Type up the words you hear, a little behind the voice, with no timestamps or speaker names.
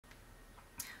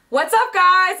What's up,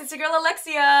 guys? It's your girl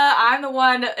Alexia. I'm the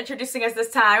one introducing us this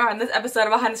time on this episode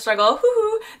of Behind the Struggle.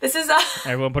 Hoo-hoo. This is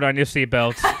Everyone put on your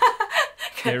seatbelts.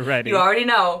 Get ready. You already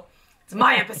know. It's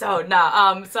my episode.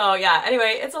 So yeah,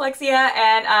 anyway, it's Alexia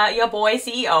and your boy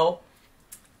CEO.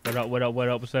 What up,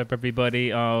 what's up,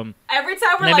 everybody? Every time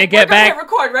we're we're gonna back. hit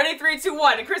record, ready, 3, 2,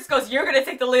 1, and Chris goes, you're gonna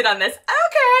take the lead on this.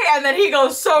 Okay, and then he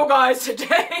goes, so guys,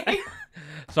 today.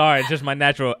 Sorry, it's just my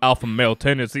natural alpha male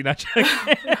tendency. Not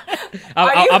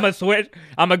I'm gonna switch.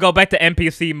 I'm gonna go back to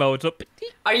NPC mode. So,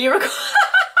 are you recording?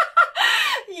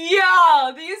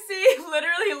 Yo, do you see?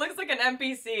 Literally, he looks like an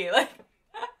NPC. Like,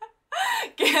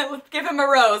 give him a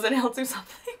rose and he'll do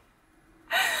something.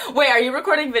 Wait, are you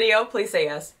recording video? Please say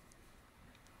yes.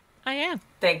 I am.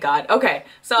 Thank God. Okay,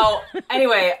 so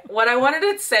anyway, what I wanted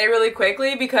to say really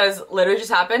quickly, because literally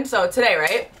just happened. So today,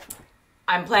 right?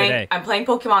 I'm playing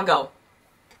PokemonGo.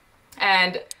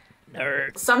 And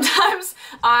Nerd. Sometimes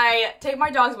I take my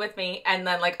dogs with me, and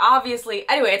then, like, obviously,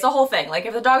 anyway, it's a whole thing. Like,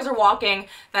 if the dogs are walking,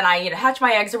 then I, hatch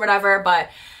my eggs or whatever, but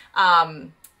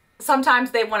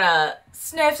sometimes they want to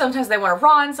sniff, sometimes they want to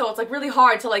run, so it's, like, really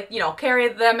hard to, like, carry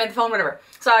them in the phone, whatever.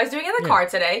 So I was doing it in the car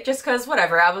today, just because,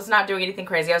 whatever, I was not doing anything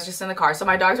crazy, I was just in the car, so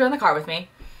my dogs were in the car with me.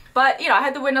 But, I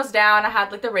had the windows down, I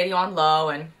had, like, the radio on low,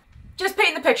 and just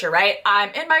painting the picture, right?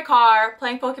 I'm in my car,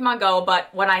 playing Pokemon Go,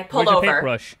 but when I pull Where's over... your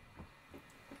paintbrush?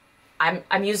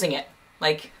 I'm using it.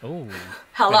 Like, oh,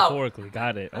 hello. Metaphorically,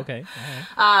 got it. Okay.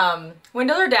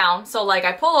 Windows are down, so, like,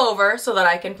 I pull over so that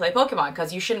I can play Pokemon,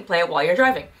 because you shouldn't play it while you're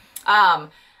driving.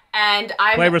 And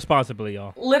I'm... Play responsibly,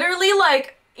 y'all. Literally,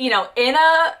 like, in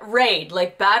a raid,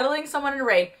 like, battling someone in a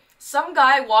raid, some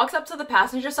guy walks up to the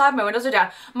passenger side, my windows are down,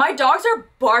 my dogs are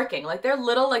barking, like, they're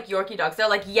little, like, Yorkie dogs, they're,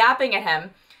 like, yapping at him,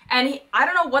 and I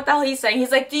don't know what the hell he's saying,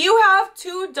 he's like, do you have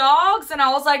 2 dogs? And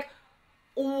I was like,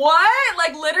 what?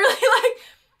 Like, literally, like,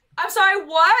 I'm sorry,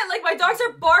 what? Like, my dogs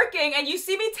are barking, and you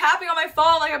see me tapping on my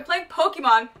phone like I'm playing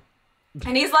Pokemon.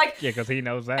 And he's like... Yeah, because he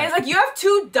knows that. And he's like, you have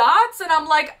 2 dots? And I'm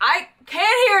like, I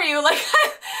can't hear you. Like,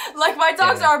 like, my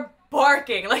dogs are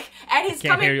barking. Like, and he's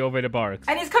Can't hear you over the barks.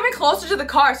 And he's coming closer to the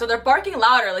car, so they're barking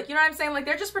louder. Like, you know what I'm saying? Like,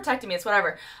 they're just protecting me. It's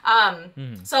whatever.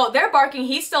 So they're barking.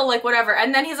 He's still, like, whatever.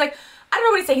 And then he's like... I don't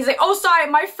know what he's saying. He's like, oh, sorry,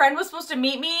 my friend was supposed to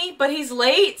meet me, but he's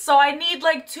late, so I need,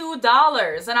 like,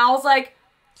 $2. And I was like,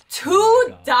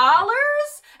 $2?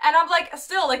 And I'm like,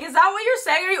 still, like, is that what you're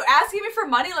saying? Are you asking me for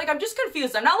money? Like, I'm just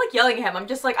confused. I'm not, like, yelling at him. I'm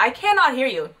just like, I cannot hear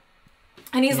you.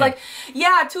 And he's like,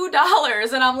 yeah,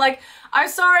 $2. And I'm like, I'm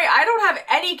sorry, I don't have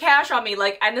any cash on me.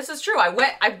 Like, and this is true. I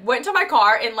went to my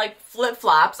car in, like,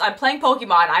 flip-flops. I'm playing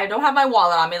Pokemon. I don't have my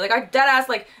wallet on me. Like, I dead-ass,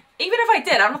 like, even if I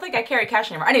did, I don't think I carry cash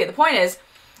anymore. Anyway, the point is...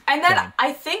 And then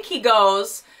I think he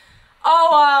goes,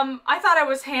 oh, I thought I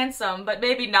was handsome, but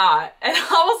maybe not. And I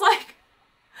was like,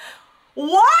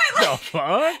 what? Like, the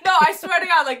fuck? No, I swear to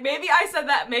God, like, maybe I said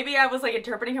that, maybe I was, like,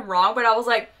 interpreting him wrong, but I was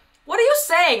like, what are you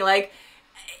saying? Like,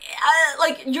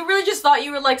 you really just thought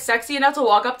you were, like, sexy enough to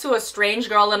walk up to a strange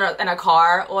girl in a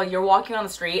car while you're walking on the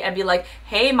street and be like,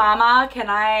 hey, mama, can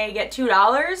I get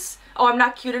 $2? Oh, I'm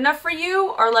not cute enough for you?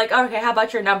 Or, like, okay, how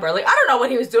about your number? Like, I don't know what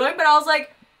he was doing, but I was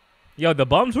like... Yo, the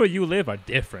bums where you live are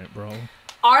different, bro.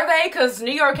 Are they? Because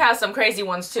New York has some crazy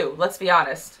ones, too. Let's be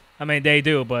honest. I mean, they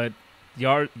do, but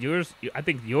yours, I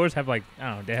think yours have, like, I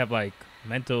don't know, they have, like,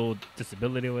 mental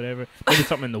disability or whatever. Maybe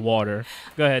something in the water.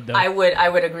 Go ahead, though. I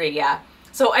would agree, yeah.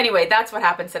 So, anyway, that's what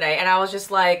happened today. And I was just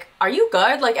like, are you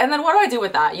good? Like, and then what do I do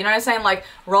with that? You know what I'm saying? Like,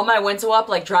 roll my window up,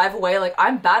 like, drive away. Like,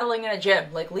 I'm battling in a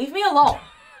gym. Like, leave me alone.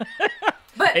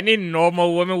 But any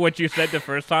normal woman, what you said the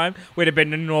first time would have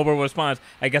been the normal response.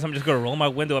 I guess I'm just going to roll my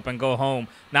window up and go home.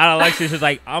 Not Alexia's just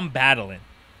like, I'm battling.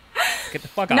 Get the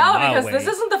fuck out of my way. No, because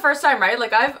this isn't the first time, right?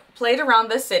 Like, I've played around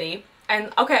this city.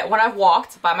 And, okay, when I've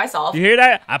walked by myself. You hear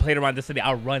that? I played around this city.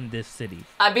 I'll run this city.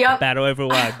 I battle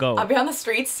everywhere I go. I'll be on the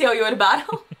streets, see how you would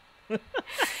battle.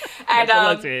 And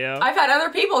I've had other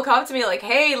people come to me like,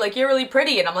 hey, like, you're really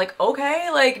pretty. And I'm like, okay,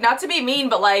 like, not to be mean,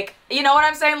 but, like, you know what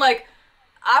I'm saying? Like,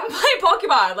 I'm playing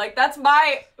Pokemon. Like, that's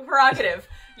my prerogative.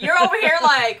 You're over here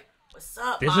like, what's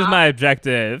up, This Mom? is my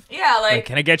objective. Yeah, like,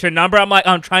 can I get your number? I'm like,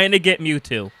 I'm trying to get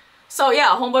Mewtwo. So, yeah,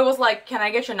 homeboy was like, can I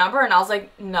get your number? And I was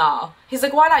like, no. He's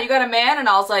like, why not? You got a man? And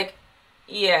I was like,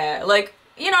 yeah. Like,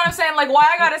 you know what I'm saying? Like, why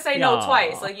I gotta say no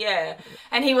twice? Like, yeah.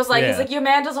 And he was like, he's like, your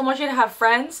man doesn't want you to have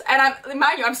friends? And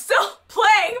mind you, I'm still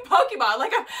playing Pokemon.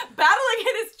 Like, I'm battling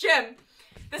in his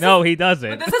gym. He doesn't.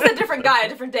 But this is a different guy, a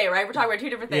different day, right? We're talking about 2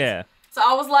 different things. Yeah. So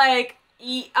I was like,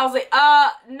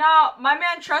 no, my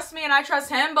man trusts me and I trust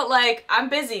him, but, like, I'm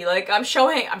busy. Like, I'm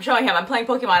showing him. I'm playing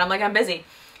Pokemon. I'm like, I'm busy.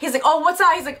 He's like, oh, what's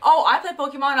that? He's like, oh, I play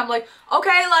Pokemon. I'm like,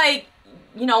 okay, like,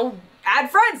 add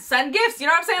friends, send gifts, you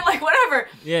know what I'm saying? Like, whatever.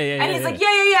 Yeah. And he's like,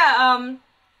 yeah.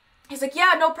 He's like,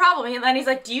 yeah, no problem. And then he's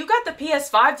like, do you got the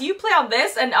PS5? Do you play on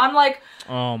this? And I'm like,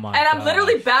 oh my and I'm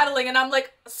literally battling, and I'm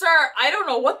like, sir, I don't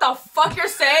know what the fuck you're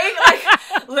saying.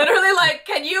 Like, literally, like,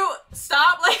 can you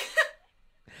stop? Like,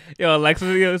 yo,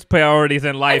 Alexia's priorities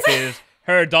in life is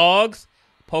her dogs,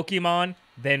 Pokemon,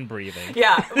 then breathing.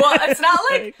 Yeah, well, it's not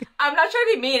like, I'm not trying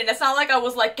to be mean, and it's not like I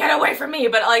was like, get away from me,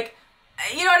 but like,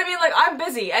 you know what I mean? Like, I'm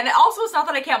busy, and also it's not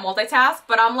that I can't multitask,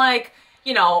 but I'm like,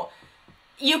 you know,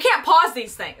 you can't pause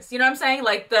these things. You know what I'm saying?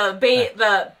 Like the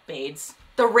raids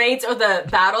or the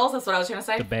battles. That's what I was trying to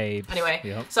say. The babes. Anyway,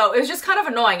 yep. So it was just kind of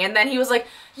annoying. And then he was like,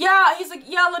 yeah,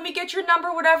 let me get your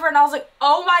number, whatever. And I was like,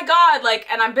 oh my God, like,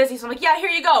 and I'm busy. So I'm like, yeah,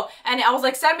 here you go. And I was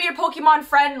like, send me your Pokemon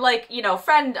friend, like, you know,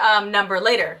 friend number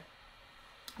later.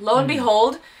 Lo and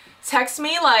behold, text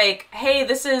me like, hey,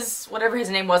 this is whatever his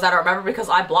name was. I don't remember because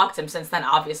I blocked him since then,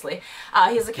 obviously.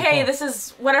 He's like, hey, this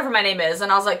is whatever my name is.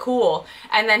 And I was like, cool.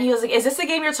 And then he was like, is this the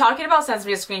game you're talking about? Sends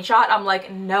me a screenshot. I'm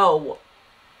like, no.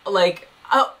 Like,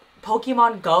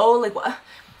 Pokemon Go? Like, what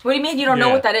do you mean you don't know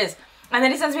what that is? And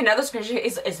then he sends me another screenshot.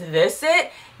 Is this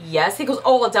it? Yes. He goes,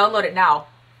 oh, well, download it now.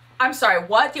 I'm sorry,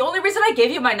 what? The only reason I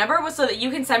gave you my number was so that you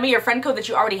can send me your friend code that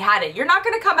you already had it. You're not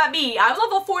going to come at me. I'm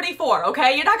level 44,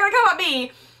 okay? You're not going to come at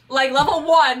me like level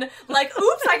 1, like,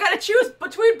 oops, I gotta choose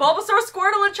between Bulbasaur,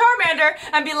 Squirtle, and Charmander,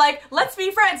 and be like, let's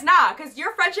be friends. Nah, because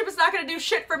your friendship is not gonna do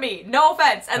shit for me. No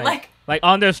offense. And like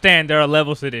understand there are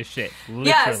levels to this shit. Literally.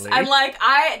 Yes, I'm like,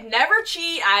 I never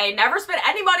cheat. I never spend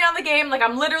any money on the game. Like,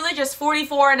 I'm literally just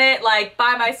 44 in it, like,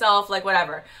 by myself, like,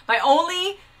 whatever. My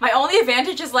only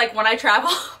advantage is, like, when I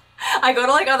travel, I go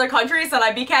to, like, other countries, and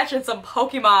I be catching some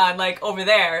Pokemon, like, over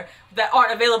there that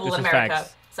aren't available in America.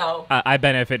 Facts. So I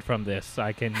benefit from this.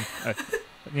 I can,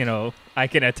 you know, I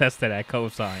can attest to that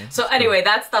cosign. So anyway,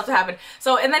 that's what happened.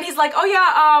 So, and then he's like, oh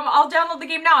yeah, I'll download the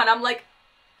game now. And I'm like,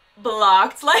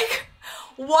 blocked? Like,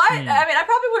 what? I mean, I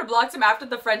probably would have blocked him after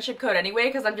the friendship code anyway,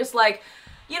 because I'm just like,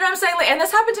 you know what I'm saying? Like, and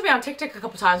this happened to me on TikTok a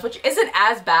couple times, which isn't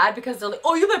as bad because they're like,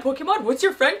 oh, you play Pokemon? What's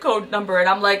your friend code number? And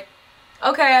I'm like,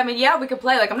 okay, I mean, yeah, we could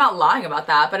play. Like, I'm not lying about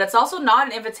that, but it's also not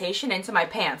an invitation into my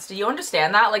pants. Do you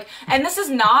understand that? Like, and this is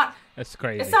not... That's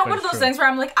crazy. It's not one of those things where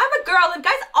I'm like, I'm a girl and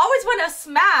guys always want to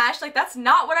smash. Like, that's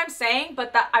not what I'm saying,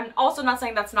 but that I'm also not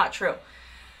saying that's not true.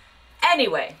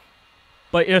 Anyway.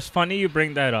 But it's funny you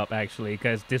bring that up, actually,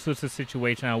 because this was a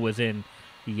situation I was in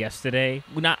yesterday.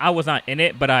 I was not in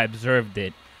it, but I observed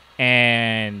it.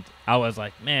 And I was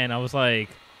like, man,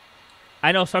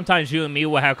 I know sometimes you and me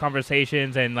will have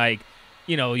conversations and, like,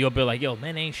 you know, you'll be like, yo,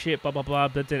 men ain't shit, blah, blah, blah,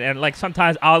 blah, blah. And, like,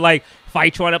 sometimes I'll, like,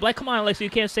 fight you on it. Like, come on, Alexa,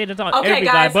 you can't say that on every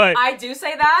guy. But I do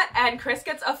say that, and Chris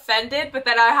gets offended, but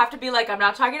then I have to be like, I'm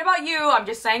not talking about you, I'm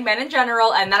just saying men in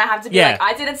general, and then I have to be like,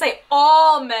 I didn't say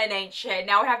all men ain't shit.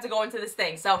 Now we have to go into this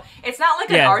thing. So it's not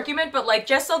like an argument, but, like,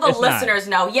 just so the listeners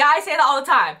know. Yeah, I say that all the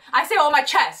time. I say it on my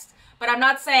chest, but I'm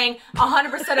not saying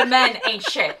 100% of men ain't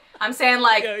shit. I'm saying,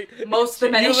 like, most of the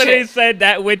men you ain't literally shit. said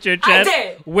that with your chest. I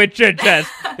did. With your chest.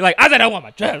 You're like, I said I want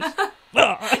my chest. You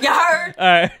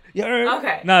heard? You heard?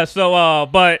 Okay. No, so,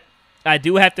 but I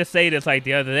do have to say this, like,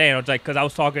 the other day, and I was like, because I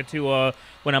was talking to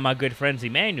one of my good friends,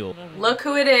 Emmanuel. Look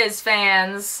who it is,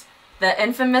 fans. The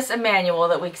infamous Emmanuel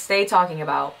that we stay talking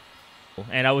about.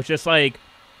 And I was just like,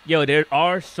 yo, there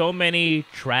are so many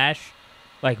trash,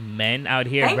 like, men out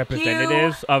here,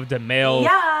 representatives of the male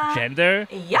gender,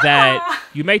 that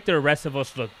you make the rest of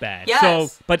us look bad. Yes. So,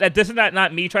 but this is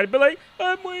not me trying to be like,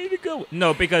 I'm ready to go.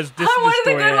 No, because this is the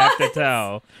story I have to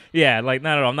tell. Yeah, like,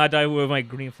 not at all. I'm not dying with my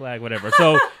green flag, whatever.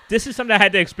 So, this is something I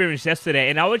had to experience yesterday,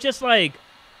 and I was just like,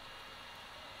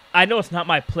 I know it's not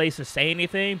my place to say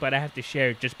anything, but I have to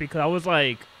share it just because I was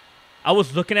like, I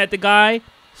was looking at the guy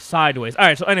sideways. All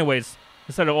right, so anyways,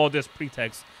 instead of all this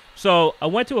pretext, so I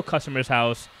went to a customer's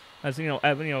house, as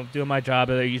doing my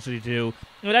job as I usually do.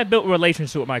 And I built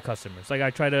relationships with my customers. Like, I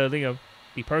try to,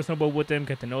 be personable with them,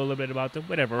 get to know a little bit about them,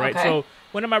 whatever, right? Okay. So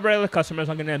one of my regular customers,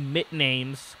 I'm going to omit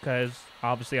names because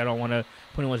obviously I don't want to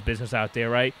put anyone's business out there,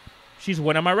 right? She's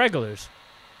one of my regulars.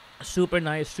 Super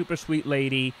nice, super sweet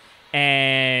lady.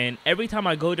 And every time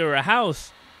I go to her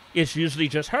house, it's usually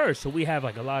just her. So we have,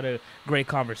 like, a lot of great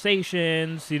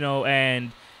conversations,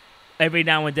 and every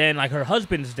now and then, like, her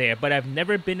husband's there, but I've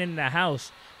never been in the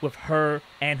house with her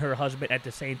and her husband at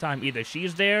the same time. Either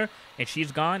she's there and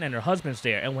she's gone and her husband's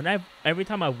there. And every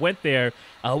time I went there,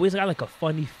 I always got, like, a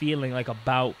funny feeling, like,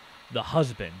 about the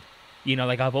husband.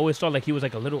 Like, I've always thought, like, he was,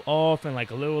 like, a little off and,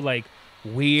 like, a little, like,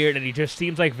 weird, and he just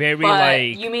seems, like, very,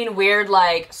 like... You mean weird,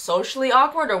 like, socially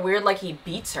awkward, or weird, like, he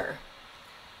beats her?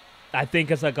 I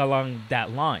think it's, like, along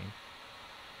that line.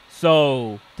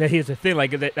 So, here's the thing,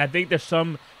 like, I think there's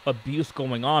some abuse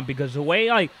going on, because the way,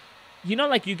 like, you know,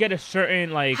 like, you get a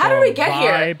certain, like, how did we get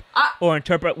vibe here? or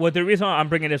interpret. Well, the reason I'm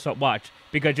bringing this up, watch,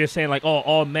 because you're saying, like, oh,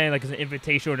 all men, like, it's an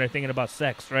invitation, or they're thinking about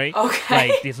sex, right? Okay.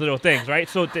 Like, these little things, right?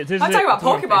 So this I'm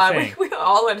talking about Pokemon. We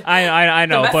all in. I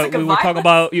know, but we were talking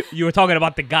about, you were talking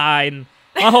about the guy, and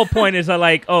my whole point is that,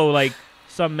 like, oh, like,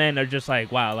 some men are just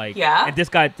like, wow, like, yeah. And this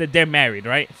guy, they're married,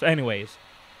 right? So anyways,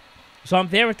 so I'm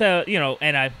there with the, you know,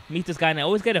 and I meet this guy, and I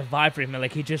always get a vibe from him, and,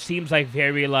 like, he just seems like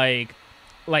very, like,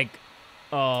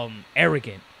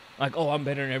 arrogant. Like, oh, I'm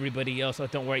better than everybody else, so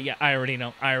don't worry. Yeah, I already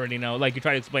know. Like, you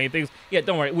try to explain things. Yeah,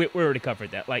 don't worry. We already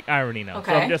covered that. Like, I already know.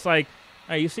 Okay. So I'm just like,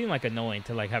 you seem like annoying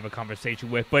to, like, have a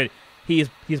conversation with, but he's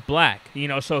black, you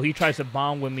know, so he tries to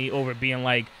bond with me over being,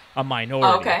 like, a minority.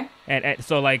 Oh, okay. And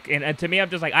so, like, and to me, I'm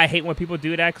just like, I hate when people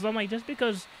do that, because I'm like, just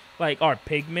because, like, our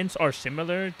pigments are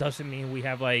similar doesn't mean we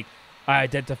have, like, I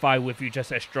identify with you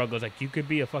just as struggles. Like, you could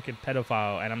be a fucking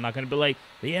pedophile, and I'm not going to be like,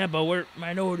 yeah, but we're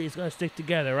minorities, gotta stick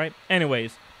together, right?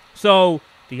 Anyways, so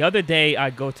the other day I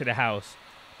go to the house,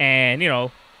 and, you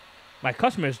know, my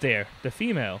customer's there, the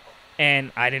female,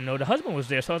 and I didn't know the husband was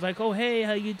there. So I was like, oh, hey,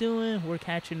 how you doing? We're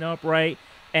catching up, right?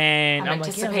 And I'm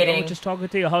like, yeah, I was just talking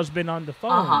to your husband on the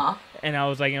phone. Uh-huh. And I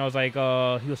was like, he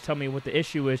was telling me what the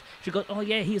issue is. She goes, oh,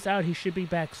 yeah, he's out. He should be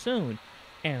back soon.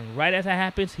 And right as that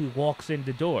happens, he walks in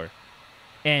the door.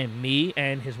 And me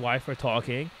and his wife are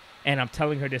talking, and I'm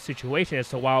telling her the situation as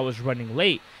to why I was running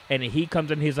late. And he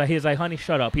comes in, he's like, honey,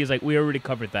 shut up. He's like, we already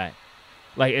covered that.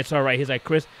 Like, it's all right. He's like,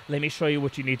 Chris, let me show you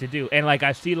what you need to do. And, like,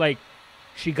 I see, like,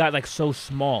 she got, like, so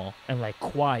small and, like,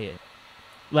 quiet.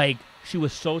 Like, she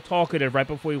was so talkative right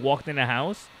before he walked in the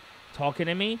house, talking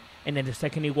to me. And then the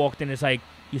second he walked in, it's like,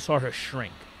 you saw her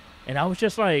shrink. And I was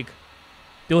just like,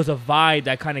 there was a vibe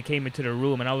that kind of came into the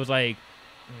room. And I was like,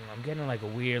 I'm getting, like, a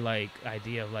weird, like,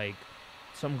 idea of, like,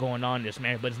 something going on in this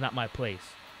man, but it's not my place,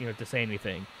 you know, to say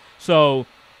anything. So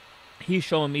he's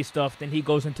showing me stuff. Then he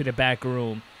goes into the back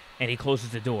room, and he closes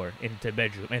the door into the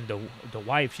bedroom. And the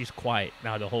wife, she's quiet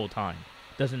now the whole time.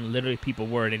 Doesn't literally peep a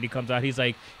word. And he comes out. He's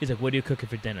like, what are you cooking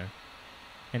for dinner?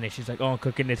 And then she's like, oh, I'm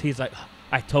cooking this. He's like,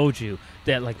 I told you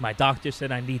that, like, my doctor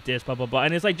said I need this, blah, blah, blah.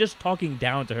 And it's, like, just talking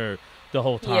down to her the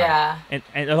whole time. Yeah.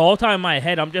 And the whole time in my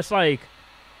head, I'm just like,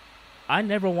 I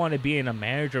never want to be in a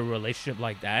marriage or relationship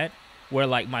like that, where,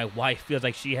 like, my wife feels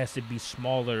like she has to be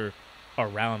smaller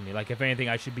around me. Like, if anything,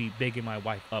 I should be bigging my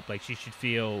wife up. Like, she should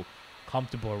feel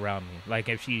comfortable around me. Like,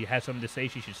 if she has something to say,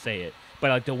 she should say it. But,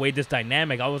 like, the way this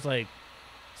dynamic, I was like,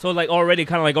 so, like,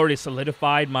 already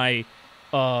solidified my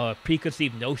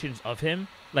preconceived notions of him,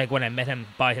 like, when I met him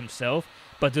by himself.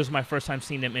 But this was my first time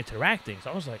seeing them interacting.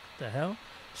 So I was like, what the hell?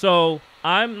 So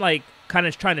I'm, like, kind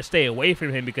of trying to stay away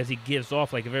from him because he gives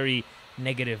off, like, a very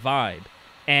negative vibe.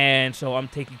 And so I'm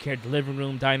taking care of the living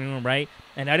room, dining room, right?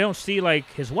 And I don't see,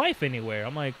 like, his wife anywhere.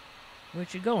 I'm like, where'd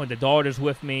she go? And the daughter's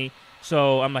with me.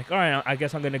 So I'm like, all right, I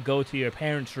guess I'm going to go to your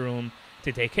parents' room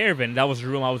to take care of it. And that was the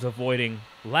room I was avoiding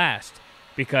last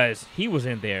because he was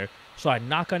in there. So I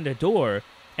knock on the door,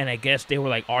 and I guess they were,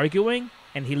 like, arguing.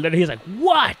 And he's like,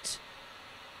 what?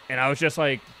 And I was just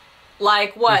like...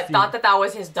 Like what? Thought that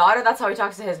was his daughter? That's how he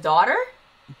talks to his daughter?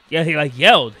 Yeah, he, like,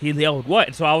 yelled. He yelled what?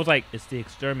 And so I was like, it's the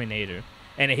exterminator.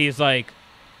 And he's like,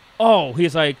 oh,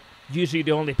 he's like, usually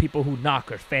the only people who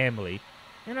knock are family.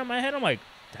 And in my head, I'm like,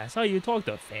 that's how you talk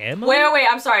to family? Wait,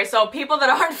 I'm sorry. So people that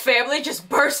aren't family just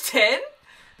burst in?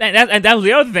 And that was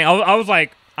the other thing. I was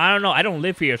like, I don't know. I don't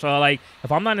live here. So, like,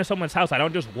 if I'm not in someone's house, I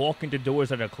don't just walk into doors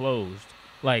that are closed.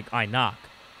 Like, I knock.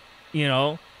 You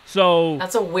know? So...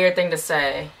 That's a weird thing to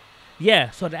say.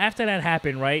 Yeah. So after that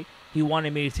happened, right, he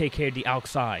wanted me to take care of the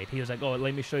outside. He was like, oh,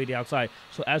 let me show you the outside.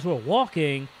 So as we're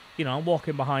walking... You know, I'm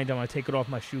walking behind him. I take it off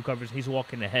my shoe covers. And he's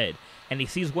walking ahead. And he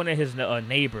sees one of his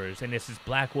neighbors. And it's this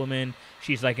black woman.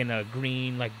 She's, like, in a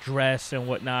green, like, dress and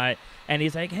whatnot. And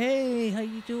he's like, hey, how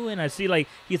you doing? I see, like,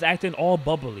 he's acting all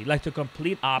bubbly. Like, the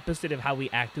complete opposite of how he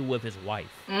acted with his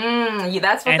wife. Yeah,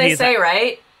 that's what they say,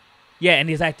 right? Yeah, and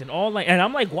he's acting all like... And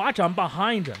I'm like, watch, I'm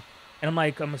behind him. And I'm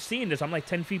like, I'm seeing this. I'm like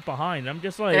 10 feet behind. I'm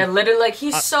just like... They're literally like,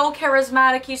 he's so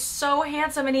charismatic. He's so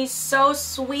handsome and he's so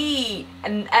sweet.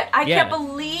 And I can't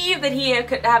believe that he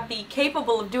could be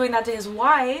capable of doing that to his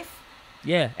wife.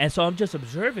 Yeah, and so I'm just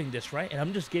observing this, right? And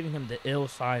I'm just giving him the ill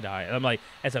side eye. And I'm like,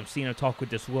 as I'm seeing him talk with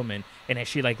this woman, and then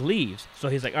she, like, leaves. So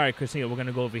he's like, all right, Christina, we're going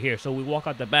to go over here. So we walk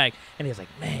out the back, and he's like,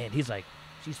 man, he's like,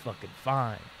 she's fucking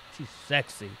fine. She's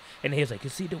sexy. And he's like, you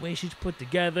see the way she's put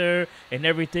together and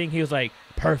everything? He was like,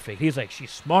 perfect. He's like, she's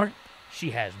smart.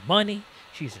 She has money.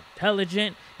 She's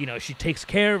intelligent. You know, she takes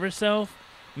care of herself.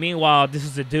 Meanwhile, this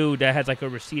is a dude that has, like, a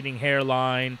receding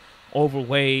hairline,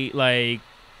 overweight, like,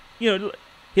 you know,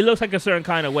 He looks like a certain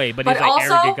kind of way, but he's like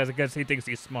also, arrogant because he thinks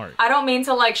he's smart. I don't mean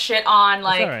to like shit on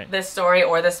like right. this story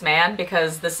or this man,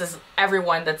 because this is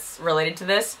everyone that's related to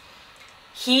this.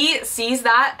 He sees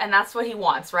that and that's what he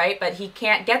wants, right? But he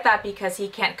can't get that because he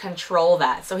can't control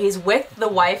that. So he's with the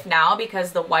wife now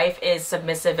because the wife is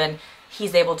submissive and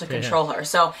he's able to control her.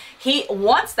 So he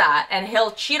wants that, and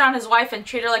he'll cheat on his wife and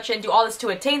treat her like shit and do all this to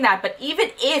attain that. But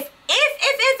even if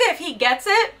he gets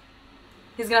it,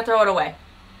 he's gonna throw it away.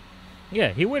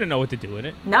 Yeah, he wouldn't know what to do with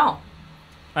it. No.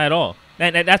 At all.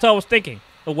 And that's what I was thinking.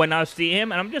 But when I see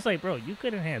him, and I'm just like, bro, you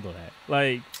couldn't handle that.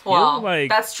 Like, well, like,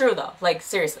 that's true though. Like,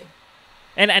 seriously.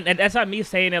 And that's not me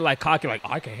saying it like cocky, like,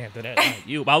 I can handle that, not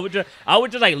you. But I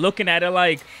would just like looking at it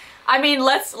like, I mean,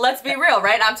 let's be real,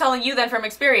 right? I'm telling you then from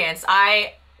experience.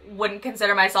 I wouldn't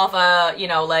consider myself a, you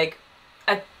know, like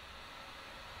a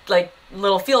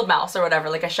little field mouse or whatever,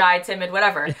 like a shy, timid,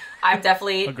 whatever. I'm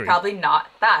definitely probably not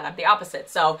that. I'm the opposite.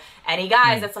 So any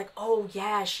guys that's like, oh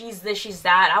yeah, she's this, she's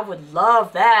that, I would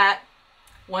love that.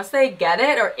 Once they get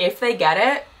it, or if they get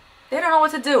it, they don't know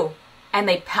what to do. And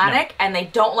they panic and they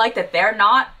don't like that they're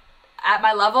not at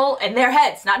my level in their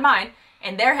heads, not mine,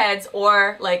 in their heads,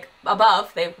 or like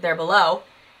above, they're below.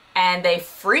 And they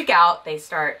freak out, they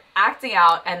start acting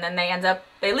out, and then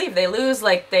they leave. They lose,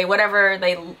 like, they lose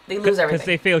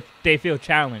everything. Because they feel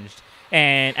challenged.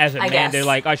 And as a man, they're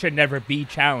like, I should never be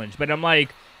challenged. But I'm like,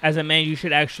 as a man, you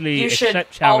should actually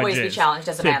accept challenges always be challenged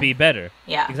as a man. To be better.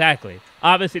 Yeah. Exactly.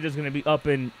 Obviously, there's going to be ups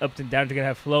and downs. You're going to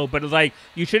have flow. But it's like,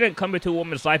 you shouldn't come into a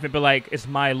woman's life and be like, it's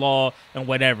my law and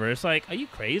whatever. It's like, are you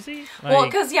crazy? Like, well,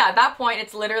 because, yeah, at that point,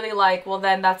 it's literally like, well,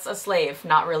 then that's a slave,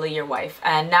 not really your wife.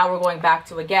 And now we're going back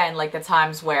to, again, like the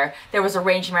times where there was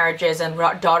arranged marriages and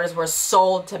daughters were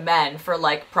sold to men for,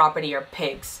 like, property or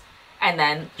pigs. And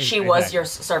then she was your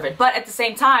servant. But at the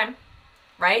same time,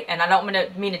 right? And I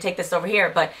don't mean to take this over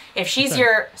here, but if she's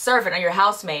your servant or your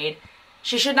housemaid,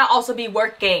 she should not also be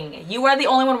working. You are the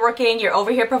only one working. You're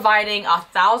over here providing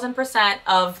 1,000%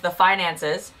 of the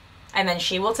finances, and then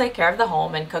she will take care of the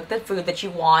home and cook the food that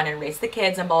you want and raise the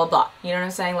kids and blah, blah, blah. You know what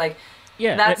I'm saying? Like,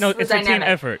 yeah, that's it's dynamic. A team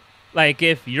effort. Like,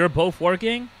 if you're both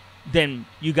working, then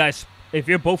you guys... If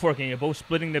you're both working, you're both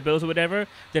splitting the bills or whatever,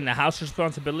 then the house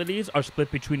responsibilities are split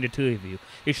between the two of you.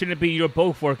 It shouldn't be you're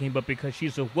both working, but because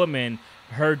she's a woman,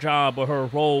 her job or her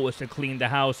role is to clean the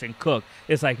house and cook.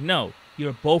 It's like, no,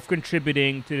 you're both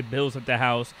contributing to the bills of the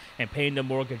house and paying the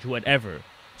mortgage, whatever.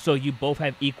 So you both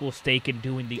have equal stake in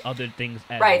doing the other things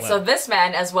as well. Right, so this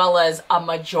man, as well as a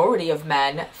majority of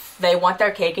men, they want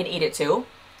their cake and eat it too.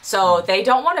 So they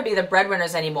don't want to be the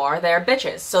breadwinners anymore. They're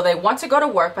bitches. So they want to go to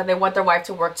work, but they want their wife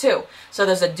to work too. So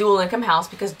there's a dual income house,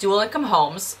 because dual income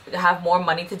homes have more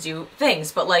money to do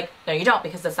things. But like, no, you don't,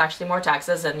 because it's actually more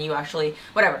taxes and you actually,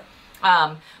 whatever.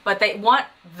 But they want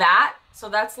that. So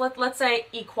that's, let's say,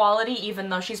 equality, even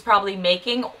though she's probably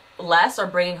making less or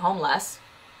bringing home less.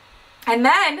 And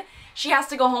then she has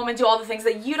to go home and do all the things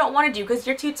that you don't want to do because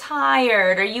you're too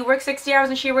tired, or you work 60 hours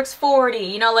and she works 40,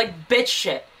 you know, like bitch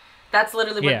shit. That's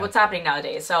literally what's happening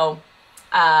nowadays. So,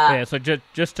 so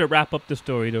just to wrap up the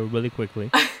story though, really quickly,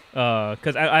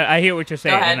 because I hear what you're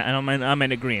saying, and I'm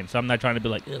in agreement. So I'm not trying to be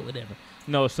like, whatever.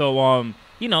 No, so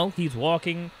you know, he's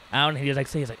walking out and he's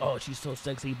like, oh, she's so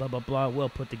sexy, blah blah blah, well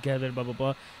put together, blah blah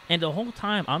blah. And the whole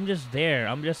time I'm just there.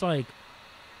 I'm just like,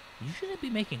 you shouldn't be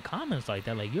making comments like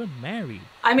that. Like, you're married.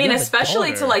 I mean,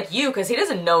 especially to like you, because he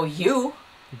doesn't know you.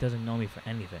 He doesn't know me for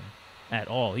anything at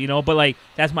all, you know. But like,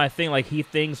 that's my thing. Like, he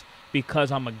thinks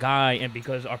because I'm a guy and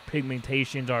because our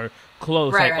pigmentations are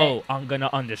close, oh, I'm gonna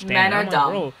understand. Men are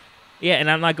dumb. Bro, yeah,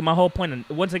 and I'm like, my whole point, and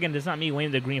once again, it's not me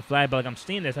waving the green flag, but like, I'm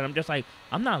seeing this and I'm just like,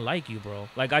 I'm not like you, bro.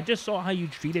 Like, I just saw how you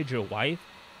treated your wife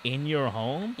in your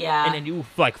home, and then you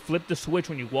like flipped the switch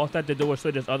when you walked out the door, so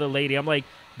this other lady. I'm like,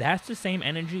 that's the same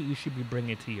energy you should be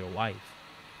bringing to your wife,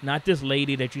 not this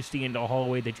lady that you see in the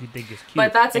hallway that you think is cute.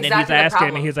 But that's and exactly then he's asking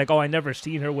the problem. me, he's like, oh, I never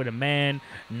seen her with a man,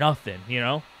 nothing, you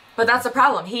know. But that's the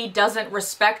problem. He doesn't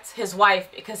respect his wife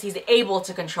because he's able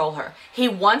to control her. He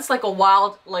wants like a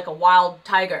wild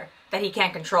tiger that he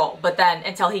can't control. But then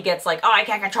until he gets like, oh, I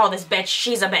can't control this bitch.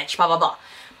 She's a bitch, blah, blah, blah.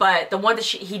 But the one that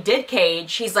he did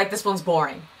cage, he's like, this one's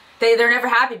boring. They're never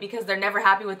happy because they're never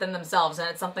happy within themselves. And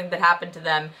it's something that happened to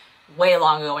them way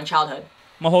long ago in childhood.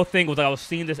 My whole thing was I was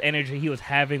seeing this energy he was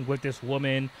having with this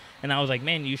woman. And I was like,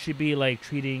 man, you should be like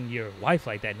treating your wife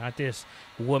like that. Not this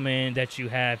woman that you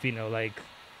have, you know, like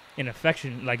an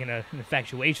affection, like an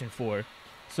infatuation for.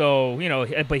 So, you know,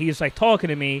 but he's like talking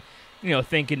to me, you know,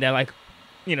 thinking that like,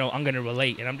 you know, I'm gonna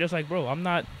relate, and I'm just like, bro, I'm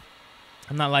not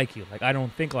like you. Like, I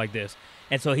don't think like this.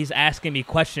 And so he's asking me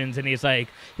questions, and he's like,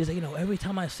 you know, every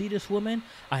time I see this woman,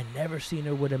 I never seen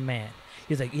her with a man.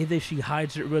 He's like, either she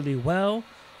hides it really well,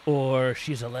 or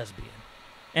she's a lesbian.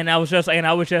 And I was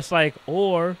just like,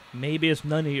 or maybe it's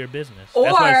none of your business. Or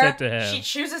that's what I said to him. She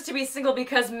chooses to be single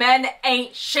because men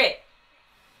ain't shit.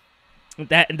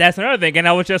 That's another thing. And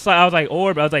I was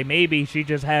like, maybe she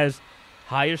just has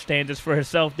higher standards for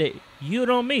herself that you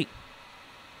don't meet.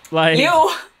 Like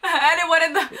you, anyone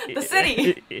in the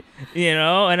city. You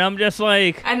know, and I'm just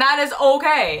like... And that is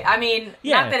okay. I mean,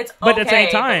 not that it's okay, but at the same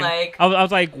time, like... I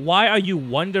was like, why are you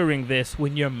wondering this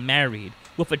when you're married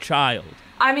with a child?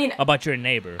 I mean... About your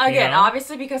neighbor. Again, you know?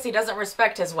 obviously because he doesn't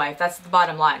respect his wife. That's the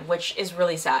bottom line, which is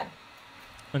really sad.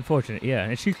 Unfortunate, yeah.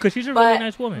 And because she's a really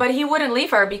nice woman. But he wouldn't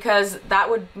leave her because that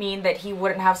would mean that he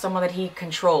wouldn't have someone that he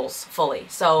controls fully.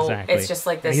 So it's just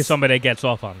like this... And he's somebody that gets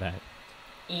off on that.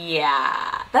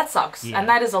 Yeah, that sucks. Yeah. And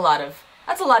that's a lot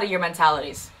of your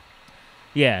mentalities.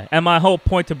 Yeah, and my whole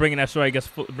point to bringing that story, I guess,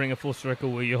 bring a full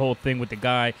circle with your whole thing with the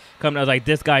guy coming. I was like,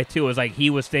 this guy too is like he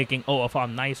was thinking, oh, if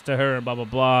I'm nice to her and blah blah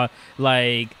blah,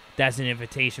 like that's an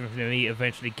invitation for me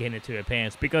eventually getting into her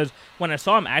pants. Because when I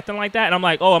saw him acting like that, and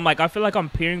I feel like I'm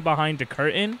peering behind the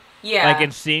curtain. Yeah. Like,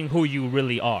 and seeing who you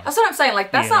really are. That's what I'm saying.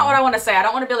 Like, that's not what I want to say. I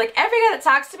don't want to be like, every guy that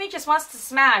talks to me just wants to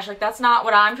smash. Like, that's not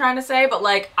what I'm trying to say. But,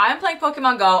 like, I'm playing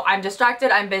Pokemon Go. I'm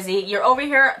distracted. I'm busy. You're over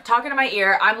here talking to my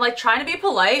ear. I'm, like, trying to be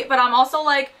polite. But I'm also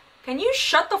like, can you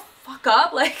shut the fuck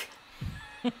up? Like,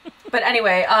 but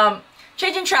anyway,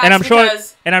 changing tracks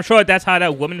and I'm sure that's how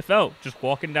that woman felt. Just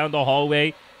walking down the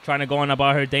hallway, trying to go on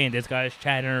about her day. And this guy's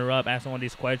chatting her up, asking all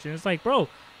these questions. It's like, bro...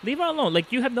 Leave her alone.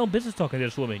 Like, you have no business talking to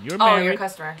this woman. You're married. Oh, you're a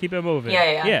customer. Keep it moving.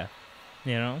 Yeah.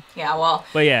 You know? Yeah, well.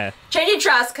 But yeah. Changing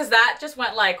trust, because that just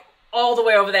went, like, all the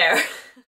way over there.